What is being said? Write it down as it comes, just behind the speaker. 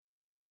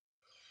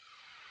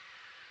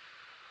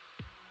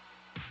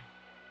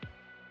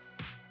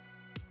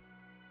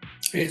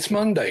It's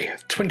Monday,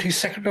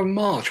 22nd of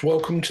March.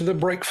 Welcome to the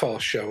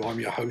Breakfast Show. I'm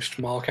your host,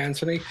 Mark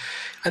Anthony,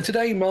 and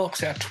today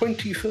marks our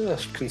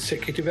 21st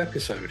consecutive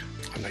episode,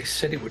 and they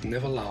said it would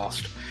never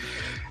last.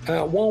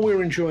 While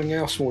we're enjoying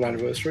our small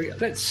anniversary,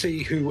 let's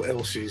see who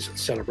else is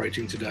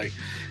celebrating today.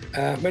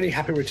 Many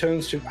happy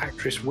returns to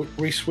actress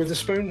Reese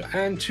Witherspoon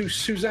and to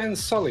Suzanne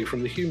Sully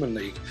from the Human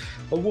League,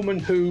 a woman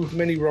who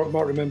many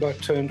might remember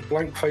turned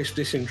blank-faced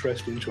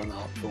disinterest into an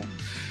art form.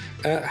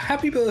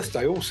 Happy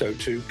birthday also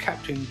to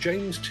Captain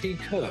James T.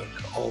 Kirk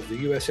of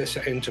the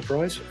USS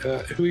Enterprise,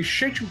 who is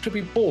scheduled to be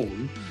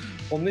born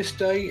on this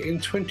day in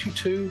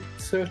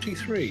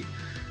 2233.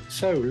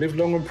 So live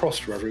long and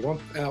prosper, everyone.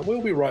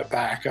 We'll be right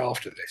back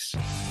after this.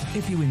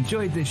 If you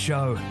enjoyed this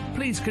show,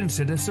 please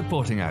consider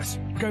supporting us.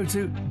 Go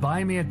to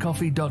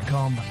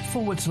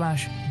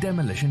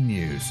buymeacoffee.com/demolition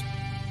news.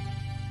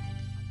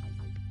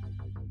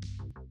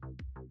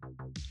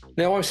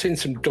 Now, I've seen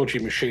some dodgy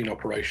machine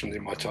operations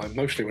in my time,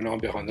 mostly when I'm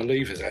behind the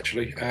levers,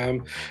 actually.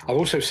 I've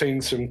also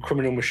seen some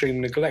criminal machine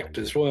neglect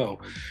as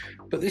well.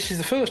 But this is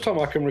the first time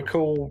I can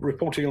recall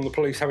reporting on the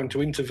police having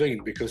to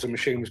intervene because the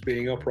machine was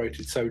being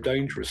operated so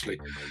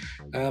dangerously.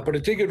 But a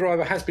digger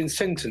driver has been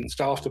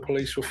sentenced after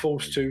police were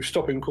forced to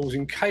stop him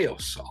causing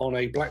chaos on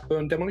a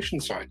Blackburn demolition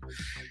site.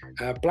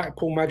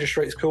 Blackpool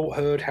Magistrates Court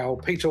heard how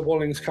Peter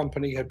Walling's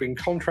company had been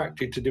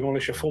contracted to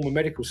demolish a former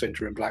medical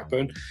centre in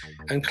Blackburn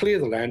and clear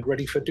the land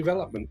ready for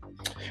development.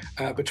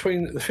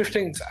 Between the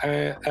 15th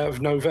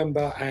of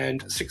November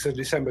and 6th of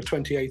December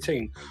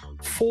 2018,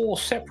 4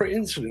 separate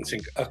incidents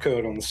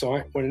occurred on the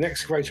site when an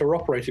excavator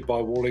operated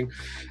by Walling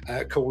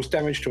caused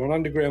damage to an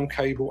underground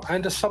cable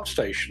and a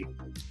substation.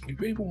 You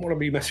really wouldn't want to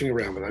be messing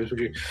around with those, would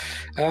you?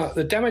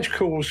 The damage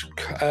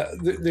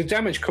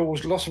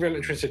caused loss of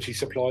electricity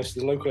supplies to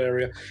the local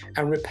area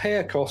and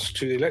repair costs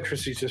to the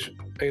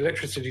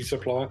electricity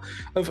supplier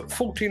of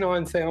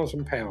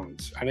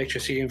 £49,000. An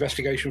HSE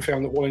investigation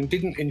found that Walling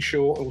didn't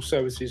ensure all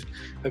services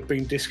had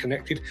been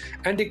disconnected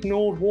and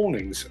ignored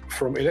warnings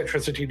from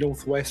Electricity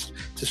Northwest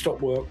to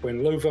stop work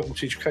when low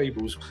voltage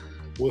cables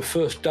were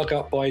first dug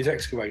up by his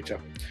excavator.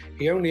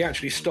 He only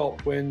actually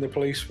stopped when the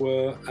police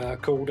were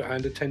called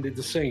and attended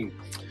the scene.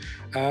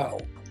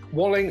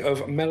 Walling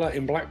of Mellor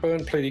in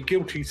Blackburn pleaded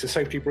guilty to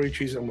safety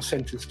breaches and was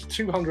sentenced to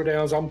 200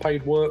 hours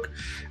unpaid work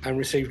and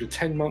received a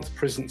 10-month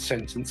prison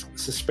sentence,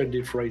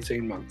 suspended for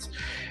 18 months.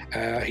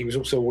 He was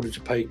also ordered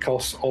to pay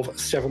costs of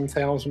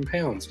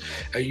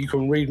 £7,000. You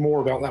can read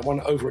more about that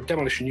one over at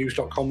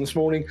demolitionnews.com this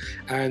morning,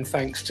 and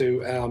thanks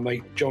to our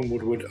mate John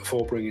Woodward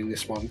for bringing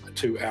this one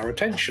to our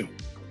attention.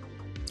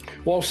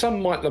 While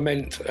some might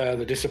lament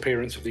the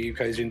disappearance of the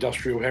UK's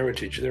industrial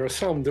heritage, there are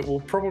some that will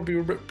probably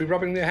be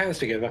rubbing their hands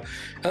together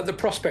at the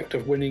prospect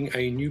of winning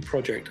a new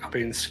project up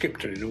in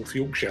Skipton in North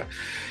Yorkshire.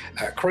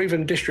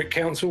 Craven District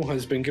Council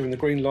has been given the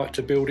green light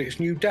to build its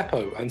new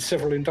depot and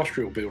several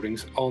industrial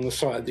buildings on the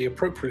site of the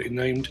appropriately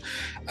named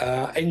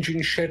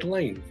Engine Shed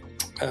Lane.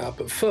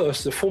 But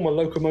first, the former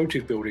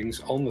locomotive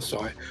buildings on the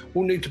site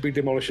will need to be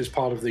demolished as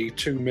part of the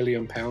 £2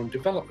 million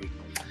development.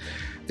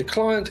 The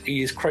client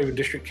is Craven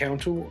District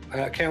Council,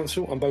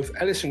 and both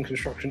Ellison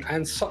Construction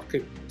and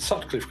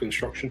Sutcliffe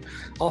Construction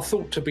are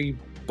thought to be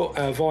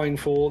vying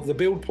for the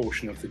build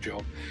portion of the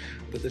job,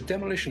 but the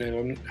demolition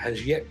element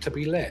has yet to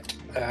be let.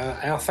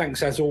 Our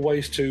thanks, as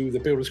always, to the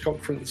Builders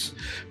Conference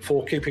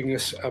for keeping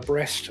us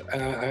abreast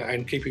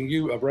and keeping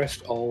you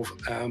abreast of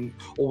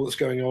all that's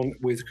going on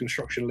with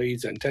construction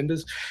leads and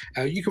tenders.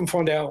 You can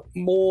find out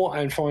more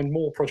and find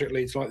more project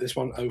leads like this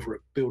one over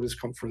at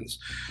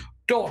buildersconference.co.uk.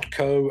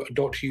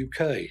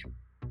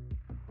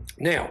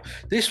 Now,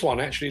 this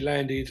one actually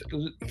landed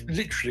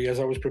literally as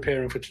I was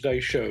preparing for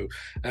today's show,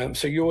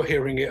 so you're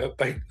hearing it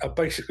at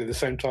basically the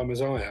same time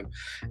as I am.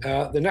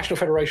 The National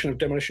Federation of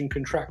Demolition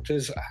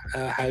Contractors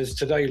has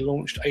today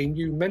launched a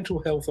new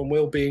mental health and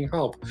wellbeing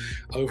hub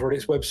over at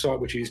its website,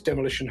 which is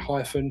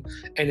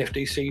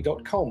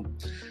demolition-nfdc.com.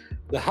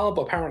 The hub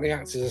apparently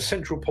acts as a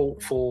central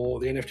port for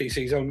the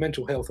NFDC's own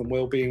mental health and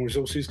wellbeing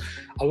resources,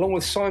 along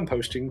with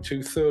signposting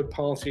to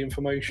third-party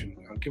information.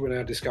 Given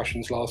our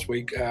discussions last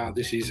week,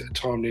 this is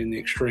timely in the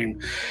extreme.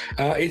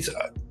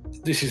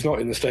 This is not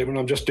in the statement.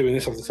 I'm just doing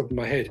this off the top of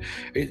my head.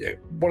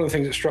 One of the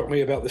things that struck me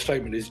about the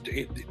statement is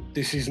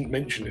this isn't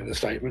mentioned in the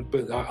statement,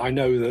 but I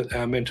know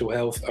that mental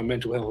health and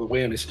mental health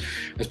awareness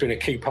has been a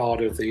key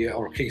part of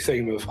or a key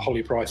theme of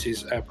Holly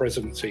Price's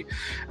presidency.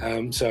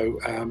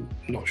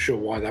 Not sure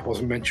why that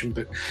wasn't mentioned,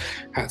 but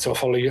hats off,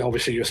 Holly.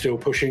 Obviously, you're still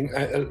pushing,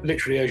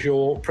 literally as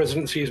your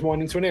presidency is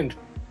winding to an end.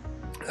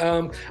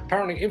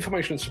 Apparently,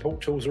 information and support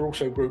tools are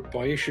also grouped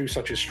by issues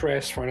such as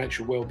stress,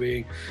 financial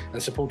well-being,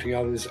 and supporting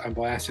others, and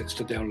by assets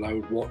to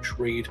download, watch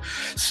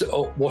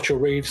or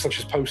read, such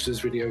as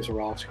posters, videos,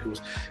 or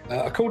articles.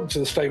 According to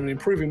the statement,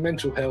 improving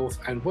mental health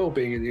and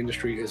well-being in the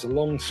industry is a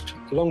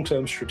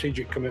long-term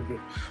strategic commitment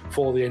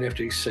for the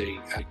NFDC.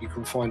 You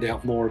can find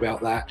out more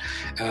about that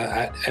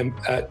at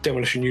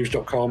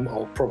demolitionnews.com,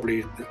 or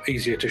probably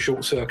easier to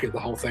short-circuit the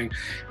whole thing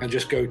and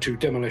just go to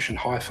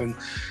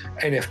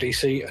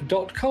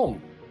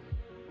demolition-nfdc.com.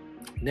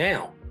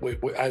 Now,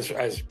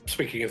 as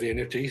speaking of the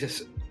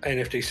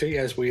NFDC,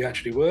 as we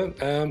actually were.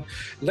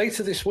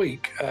 Later this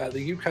week,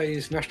 the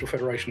UK's National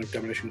Federation of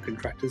Demolition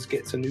Contractors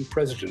gets a new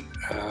president.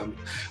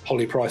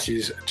 Holly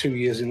Price's 2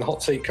 years in the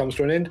hot seat comes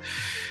to an end.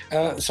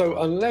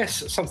 So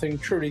unless something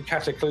truly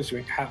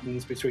cataclysmic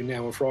happens between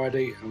now and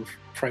Friday, and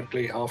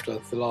frankly, after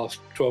the last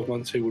 12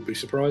 months, who would be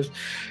surprised?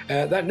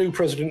 That new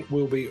president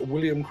will be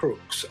William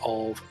Crooks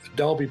of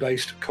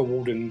Derby-based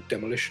Cowalden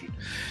Demolition.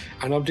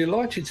 And I'm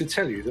delighted to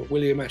tell you that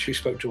William actually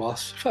spoke to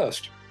us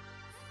first.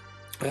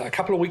 A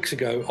couple of weeks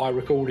ago, I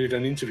recorded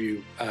an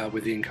interview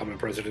with the incoming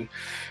president,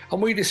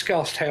 and we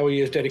discussed how he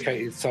has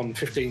dedicated some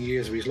 15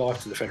 years of his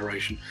life to the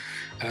Federation,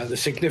 the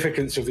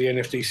significance of the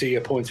NFDC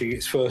appointing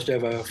its first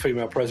ever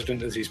female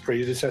president as his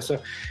predecessor,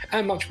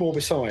 and much more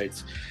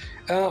besides.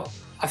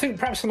 I think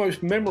perhaps the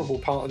most memorable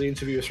part of the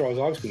interview, as far as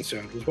I was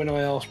concerned, was when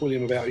I asked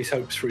William about his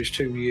hopes for his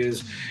 2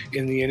 years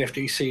in the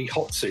NFDC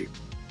hot seat.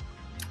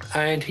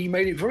 And he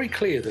made it very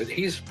clear that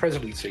his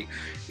presidency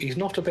is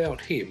not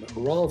about him,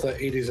 rather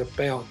it is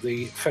about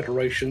the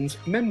Federation's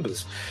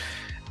members.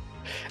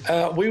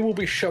 We will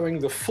be showing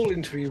the full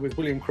interview with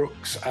William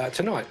Crooks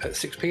tonight at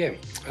 6 p.m.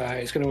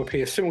 It's going to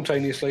appear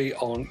simultaneously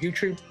on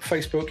YouTube,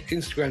 Facebook,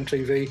 Instagram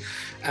TV,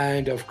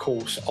 and of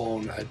course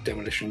on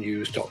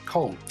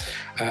demolitionnews.com.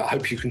 I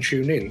hope you can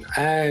tune in.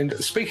 And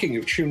speaking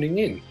of tuning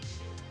in,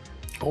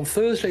 on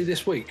Thursday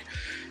this week,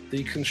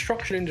 the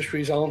construction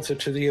industry's answer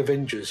to the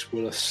Avengers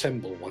will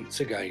assemble once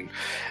again.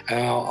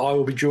 I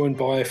will be joined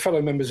by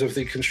fellow members of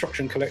the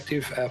Construction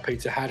Collective,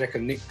 Peter Haddock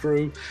and Nick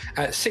Drew,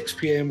 at 6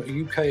 p.m.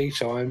 UK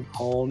time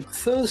on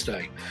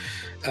Thursday.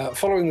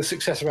 Following the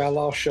success of our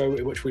last show,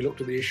 in which we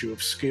looked at the issue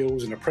of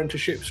skills and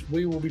apprenticeships,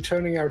 we will be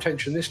turning our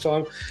attention this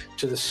time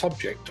to the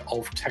subject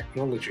of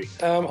technology.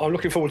 I'm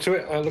looking forward to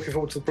it. I'm looking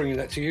forward to bringing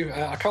that to you.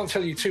 I can't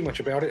tell you too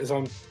much about it, as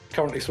I'm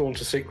currently sworn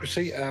to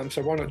secrecy,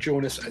 so why not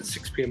join us at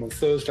 6 p.m. on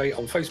Thursday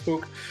on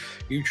Facebook,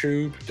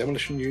 YouTube,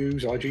 Demolition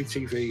News,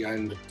 IGTV,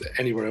 and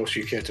anywhere else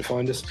you care to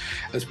find us,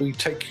 as we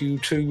take you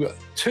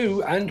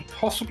to and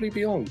possibly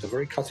beyond the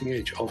very cutting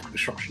edge of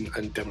construction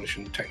and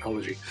demolition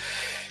technology.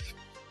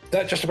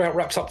 That just about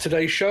wraps up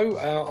today's show.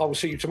 I will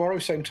see you tomorrow,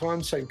 same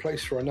time, same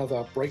place, for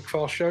another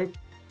Breakfast show.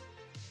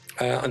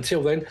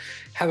 Until then,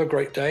 have a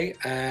great day,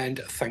 and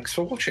thanks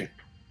for watching.